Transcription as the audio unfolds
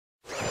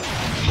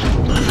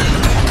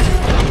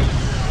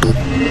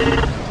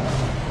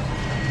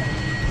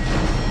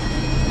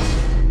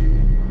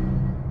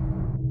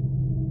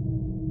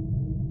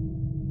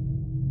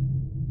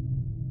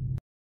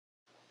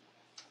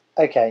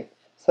Okay,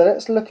 so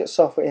let's look at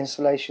software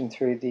installation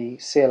through the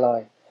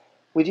CLI.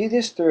 We do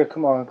this through a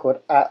command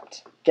called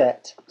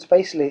apt-get. So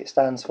basically it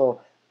stands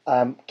for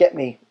get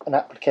me an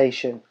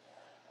application.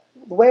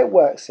 The way it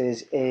works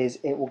is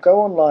it will go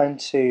online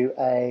to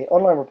an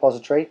online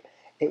repository.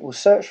 It will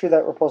search through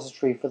that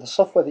repository for the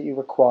software that you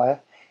require.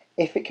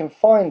 If it can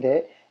find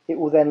it, it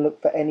will then look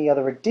for any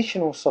other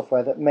additional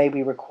software that may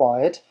be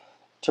required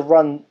to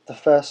run the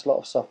first lot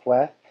of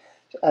software,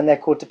 and they're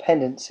called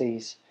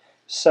dependencies.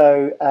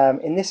 So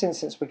in this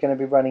instance we're going to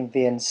be running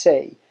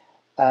VNC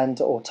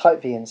or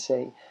type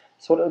VNC.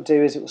 So what it will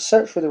do is it will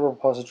search through the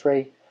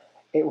repository,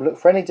 it will look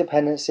for any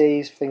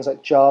dependencies, things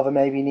like Java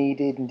may be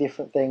needed and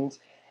different things,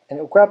 and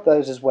it will grab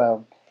those as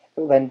well.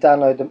 It will then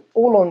download them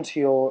all onto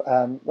your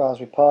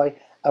Raspberry Pi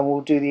and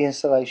will do the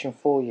installation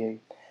for you.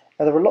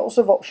 Now there are lots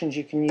of options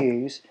you can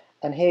use,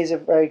 and here's a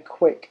very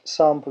quick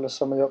sample of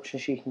some of the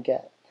options you can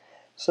get.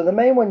 So the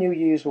main one you'll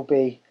use will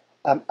be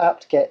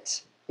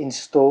apt-get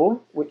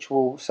install, which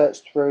will search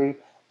through,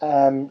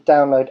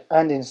 download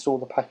and install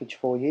the package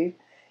for you.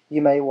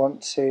 You may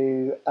want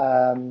to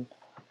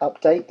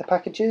update the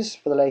packages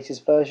for the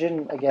latest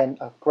version, again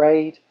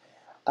upgrade.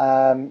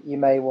 You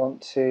may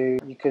want to,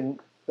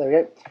 there we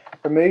go,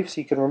 remove, so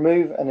you can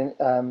remove and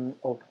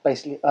or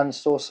basically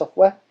uninstall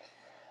software.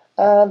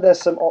 And there's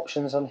some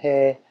options on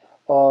here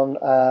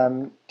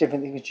on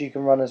different things you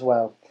can run as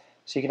well.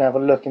 So you can have a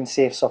look and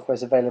see if software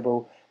is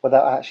available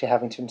without actually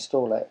having to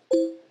install it.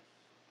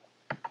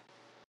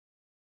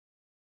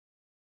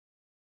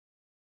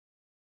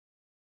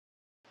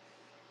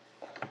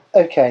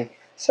 Okay,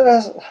 so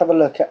let's have a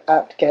look at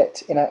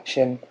apt-get in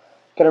action. I'm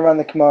going to run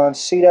the command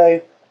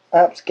sudo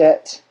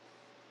apt-get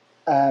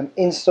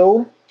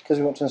install, because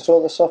we want to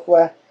install the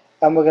software,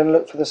 and we're going to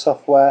look for the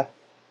software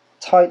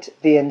Tight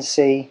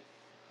VNC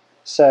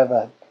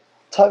server.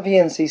 Tight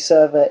VNC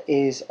server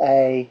is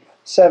a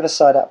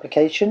server-side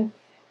application.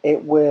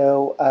 It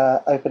will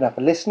open up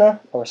a listener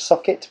or a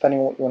socket, depending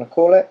on what you want to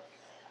call it,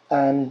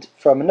 and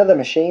from another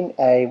machine,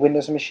 a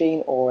Windows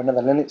machine or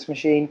another Linux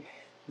machine,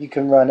 you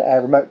can run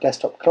a remote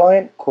desktop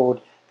client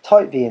called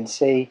Tight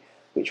VNC,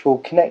 which will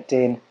connect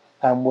in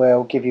and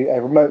will give you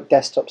a remote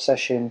desktop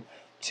session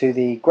to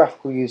the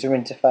graphical user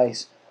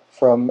interface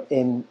from,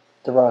 in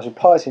the Raspberry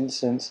Pi's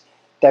instance,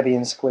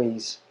 Debian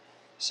Squeeze.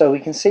 So we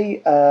can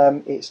see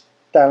it's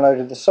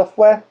downloaded the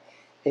software,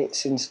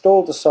 it's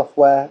installed the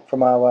software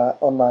from our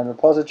online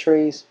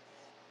repositories,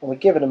 and we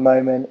give it a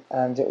moment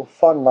and it will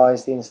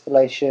finalize the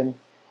installation,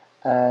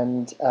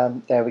 and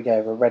there we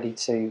go, we're ready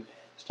to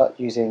start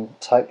using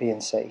Type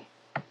VNC.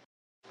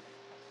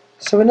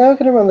 So we're now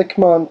going to run the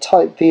command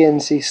Type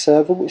VNC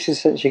server, which is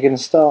essentially going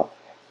to start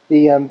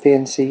the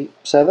VNC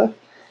server.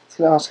 It's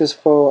going to ask us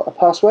for a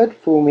password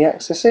for when we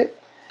access it,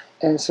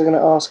 and it's going to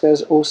ask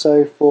us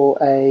also for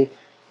a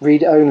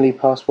read-only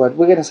password.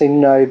 We're going to say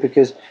no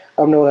because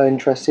I'm not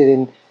interested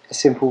in a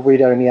simple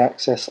read-only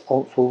access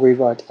or full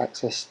read-write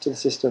access to the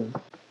system.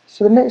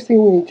 So the next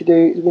thing we need to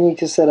do is we need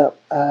to set up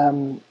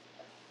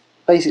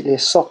basically a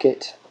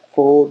socket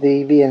for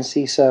the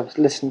VNC server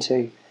to listen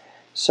to.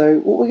 So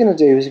what we're going to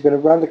do is we're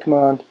going to run the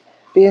command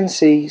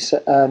VNC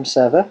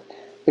server.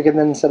 We can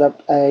then set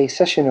up a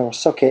session or a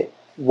socket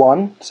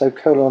 1, so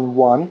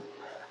 :1,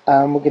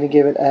 and we're going to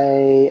give it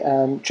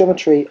a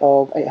geometry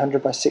of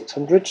 800 by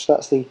 600, so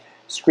that's the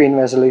screen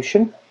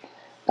resolution,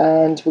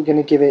 and we're going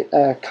to give it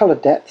a color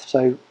depth,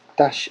 so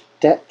dash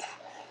depth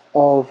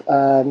of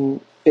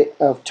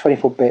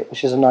 24-bit,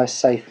 which is a nice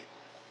safe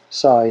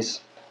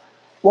size.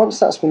 Once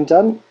that's been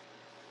done,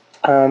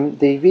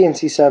 the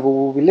VNC server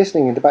will be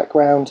listening in the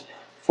background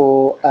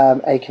for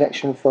a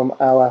connection from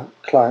our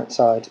client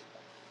side.